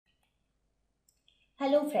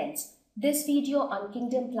Hello friends, this video on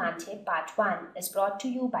Kingdom Plantae Part 1 is brought to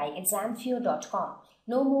you by examfear.com.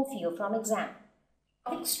 No more fear from exam.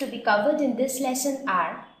 Topics to be covered in this lesson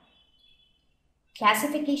are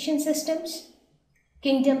classification systems,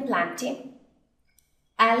 Kingdom Plantae,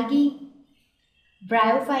 algae,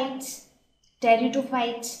 bryophytes,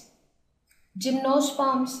 pteridophytes,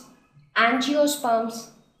 gymnosperms, angiosperms,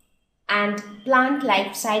 and plant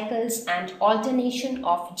life cycles and alternation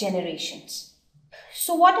of generations.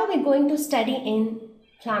 So what are we going to study in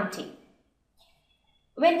Plantae?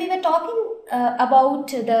 When we were talking about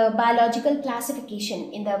the biological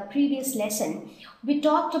classification in the previous lesson, we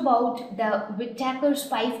talked about the Whittaker's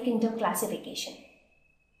 5 kingdom classification,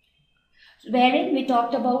 wherein we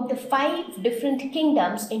talked about the 5 different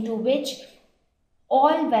kingdoms into which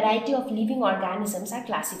all variety of living organisms are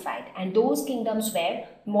classified, and those kingdoms were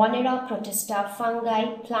Monera, Protista, fungi,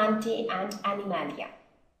 Plantae and Animalia.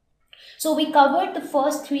 So we covered the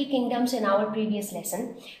first 3 kingdoms in our previous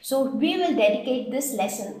lesson. So we will dedicate this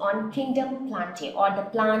lesson on Kingdom Plantae or the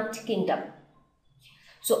plant kingdom.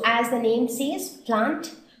 So as the name says,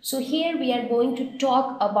 plant. So here we are going to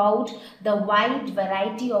talk about the wide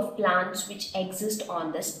variety of plants which exist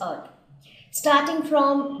on this earth. Starting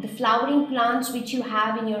from the flowering plants which you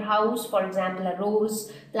have in your house, for example, a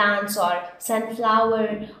rose plants or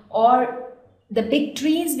sunflower, or the big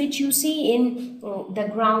trees which you see in the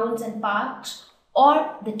grounds and parks,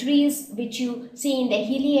 or the trees which you see in the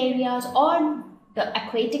hilly areas, or the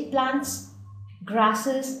aquatic plants,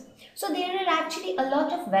 grasses. So there are actually a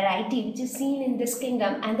lot of variety which is seen in this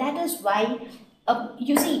kingdom, and that is why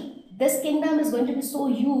you see this kingdom is going to be so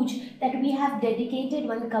huge that we have dedicated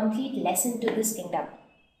one complete lesson to this kingdom,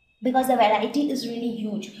 because the variety is really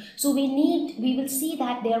huge. So we will see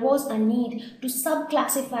that there was a need to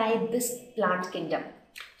subclassify this plant kingdom.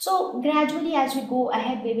 So gradually as we go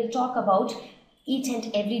ahead, we will talk about each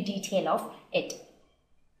and every detail of it.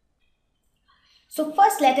 So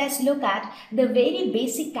first let us look at the very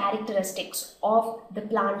basic characteristics of the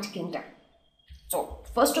plant kingdom. So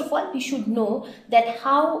first of all, we should know that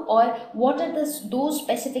how or what are those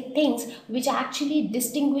specific things which actually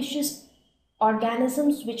distinguishes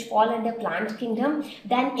organisms which fall under plant kingdom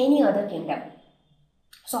than any other kingdom.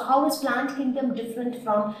 So how is plant kingdom different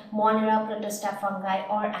from Monera, Protista, fungi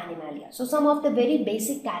or Animalia? So some of the very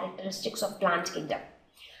basic characteristics of plant kingdom.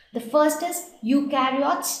 The first is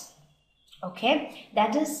Eukaryotes. Okay,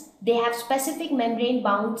 that is, they have specific membrane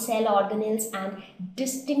bound cell organelles and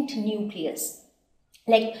distinct nucleus.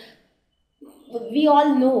 Like, we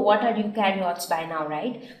all know what are eukaryotes by now,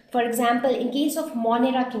 right? For example, in case of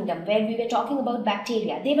Monera kingdom, where we were talking about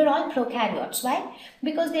bacteria, they were all prokaryotes. Why?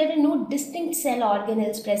 Because there were no distinct cell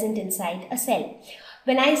organelles present inside a cell.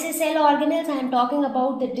 When I say cell organelles, I am talking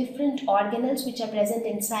about the different organelles which are present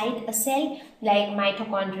inside a cell, like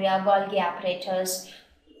mitochondria, Golgi apparatus,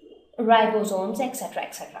 ribosomes, etc.,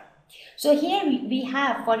 etc. So here we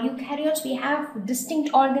have, for eukaryotes, we have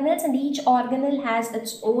distinct organelles, and each organelle has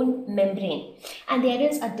its own membrane, and there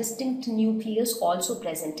is a distinct nucleus also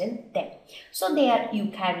present in them. So they are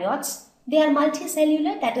eukaryotes. They are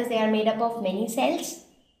multicellular, that is, they are made up of many cells.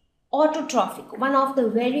 Autotrophic, one of the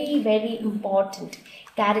very important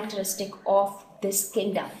characteristic of this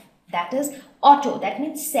kingdom, that is auto, that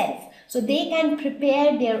means self. So they can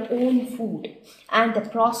prepare their own food, and the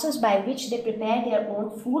process by which they prepare their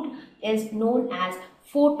own food is known as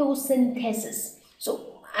photosynthesis.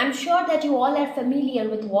 So I'm sure that you all are familiar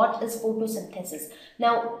with what is photosynthesis.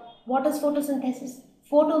 Now, what is photosynthesis?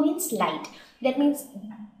 Photo means light. That means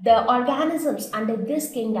the organisms under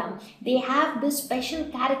this kingdom, they have this special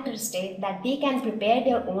characteristic that they can prepare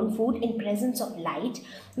their own food in presence of light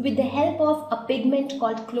with the help of a pigment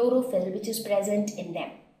called chlorophyll, which is present in them.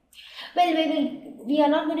 Well, we are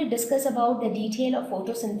not going to discuss about the detail of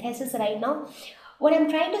photosynthesis right now. What I'm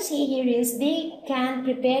trying to say here is they can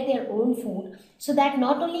prepare their own food, so that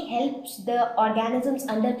not only helps the organisms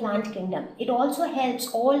under plant kingdom, it also helps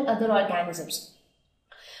all other organisms.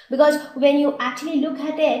 Because when you actually look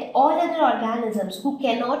at it, all other organisms who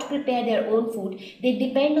cannot prepare their own food, they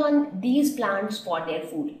depend on these plants for their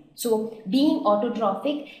food. So being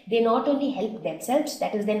autotrophic, they not only help themselves,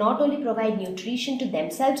 that is, they not only provide nutrition to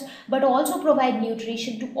themselves, but also provide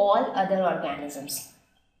nutrition to all other organisms.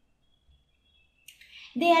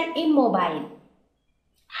 They are immobile.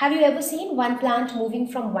 Have you ever seen one plant moving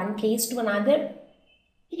from one place to another?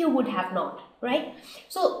 You would have not, right?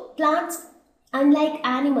 So plants, unlike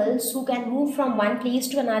animals who can move from one place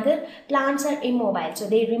to another, plants are immobile. So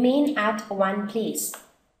they remain at one place.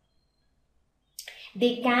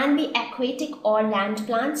 They can be aquatic or land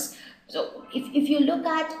plants. So if you look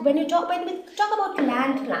at, when we talk about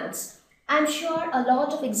land plants, I'm sure a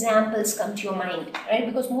lot of examples come to your mind, right?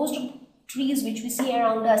 Because most of trees which we see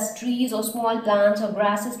around us, trees or small plants or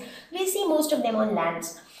grasses, we see most of them on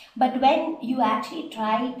lands. But when you actually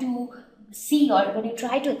try to see, or when you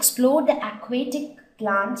try to explore the aquatic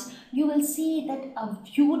plants, you will see that a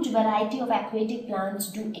huge variety of aquatic plants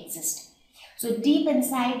do exist. So deep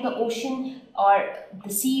inside the ocean or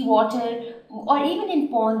the sea water, or even in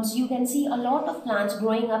ponds, you can see a lot of plants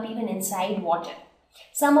growing up even inside water.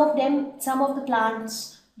 Some of the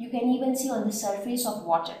plants you can even see on the surface of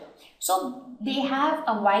water. So they have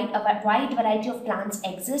a wide variety of plants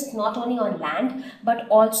exist not only on land but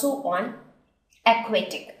also on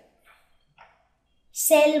aquatic.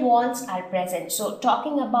 Cell walls are present. So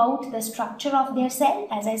talking about the structure of their cell,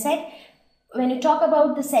 as I said, when you talk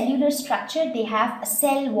about the cellular structure, they have a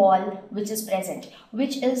cell wall which is present,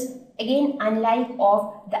 which is again unlike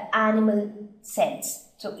of the animal cells.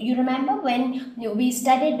 So you remember when we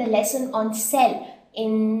studied the lesson on cell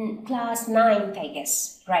in class 9th, I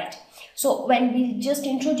guess, right? So when we just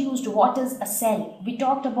introduced what is a cell, we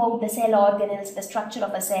talked about the cell organelles, the structure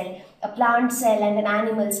of a cell, a plant cell and an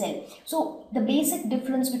animal cell. So the basic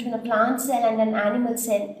difference between a plant cell and an animal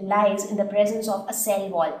cell lies in the presence of a cell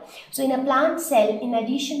wall. So in a plant cell, in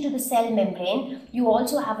addition to the cell membrane, you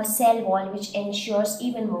also have a cell wall which ensures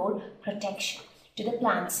even more protection to the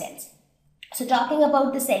plant cells. So talking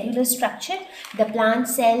about the cellular structure, the plant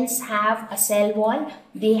cells have a cell wall.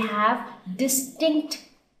 They have distinct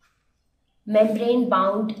membrane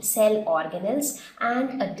bound cell organelles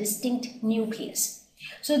and a distinct nucleus.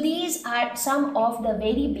 So these are some of the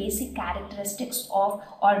very basic characteristics of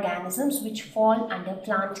organisms which fall under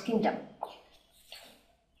plant kingdom.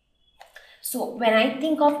 So when I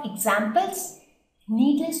think of examples,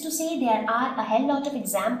 needless to say, there are a hell lot of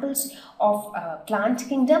examples of plant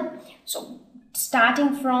kingdom. So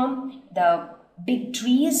starting from the big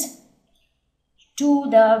trees to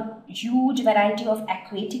the huge variety of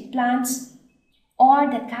aquatic plants, or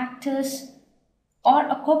the cactus, or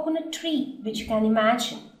a coconut tree, which you can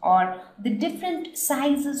imagine, or the different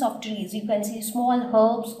sizes of trees. You can see small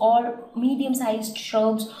herbs or medium-sized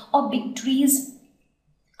shrubs or big trees,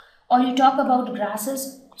 or you talk about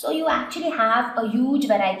grasses. So you actually have a huge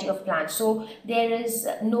variety of plants. So there is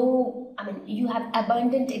no, you have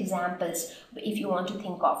abundant examples if you want to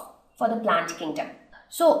think of for the plant kingdom.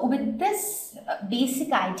 So with this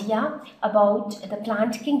basic idea about the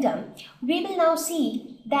plant kingdom, we will now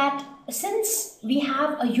see that since we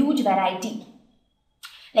have a huge variety,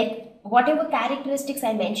 like whatever characteristics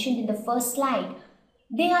I mentioned in the first slide,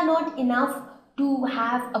 they are not enough to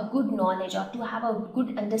have a good knowledge or to have a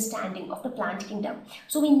good understanding of the plant kingdom.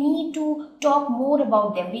 So we need to talk more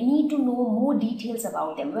about them. We need to know more details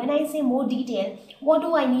about them. When I say more detail, what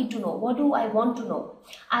do I need to know? What do I want to know?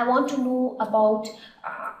 I want to know about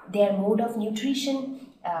their mode of nutrition,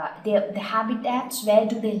 the habitats, where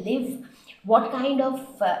do they live, what kind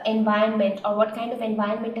of environment or what kind of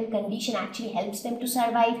environmental condition actually helps them to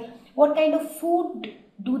survive, what kind of food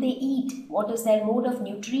do they eat, what is their mode of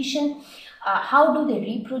nutrition, how do they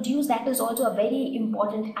reproduce. That is also a very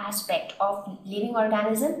important aspect of living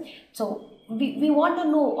organism. So we want to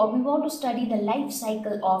know, or we want to study the life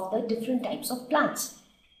cycle of the different types of plants.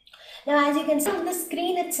 Now as you can see on the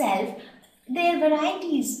screen itself, their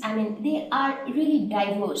varieties, they are really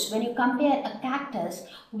diverse. When you compare a cactus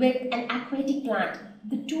with an aquatic plant,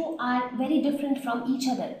 the two are very different from each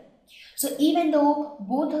other. So even though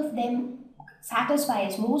both of them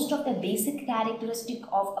satisfies most of the basic characteristic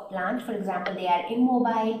of a plant, for example, they are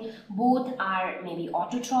immobile, both are maybe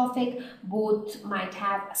autotrophic, both might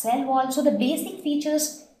have a cell wall. So the basic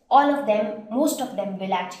features, all of them, most of them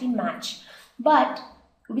will actually match. But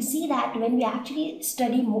we see that when we actually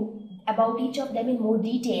study about each of them in more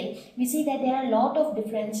detail, we see that there are a lot of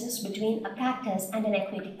differences between a cactus and an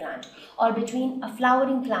aquatic plant, or between a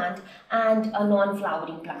flowering plant and a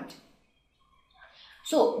non-flowering plant.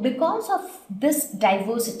 So because of this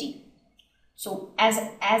diversity, so as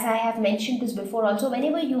I have mentioned this before also,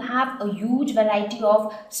 whenever you have a huge variety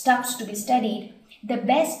of stuffs to be studied, the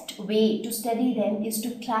best way to study them is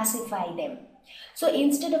to classify them. So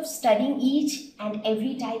instead of studying each and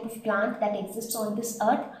every type of plant that exists on this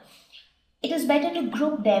earth, it is better to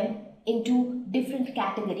group them into different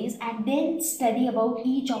categories and then study about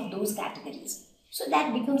each of those categories. So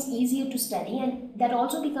that becomes easier to study, and that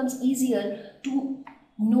also becomes easier to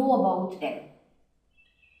know about them.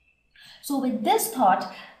 So with this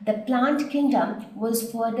thought, the plant kingdom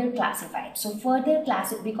was further classified. So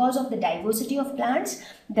because of the diversity of plants,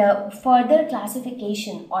 the further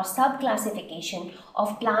classification or sub-classification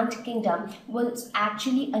of plant kingdom was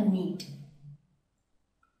actually a need.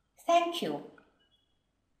 Thank you.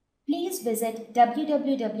 Please visit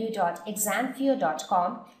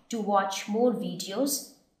www.examfear.com to watch more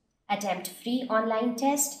videos, attempt free online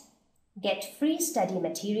test, get free study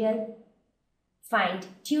material, find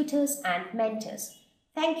tutors and mentors.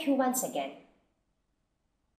 Thank you once again.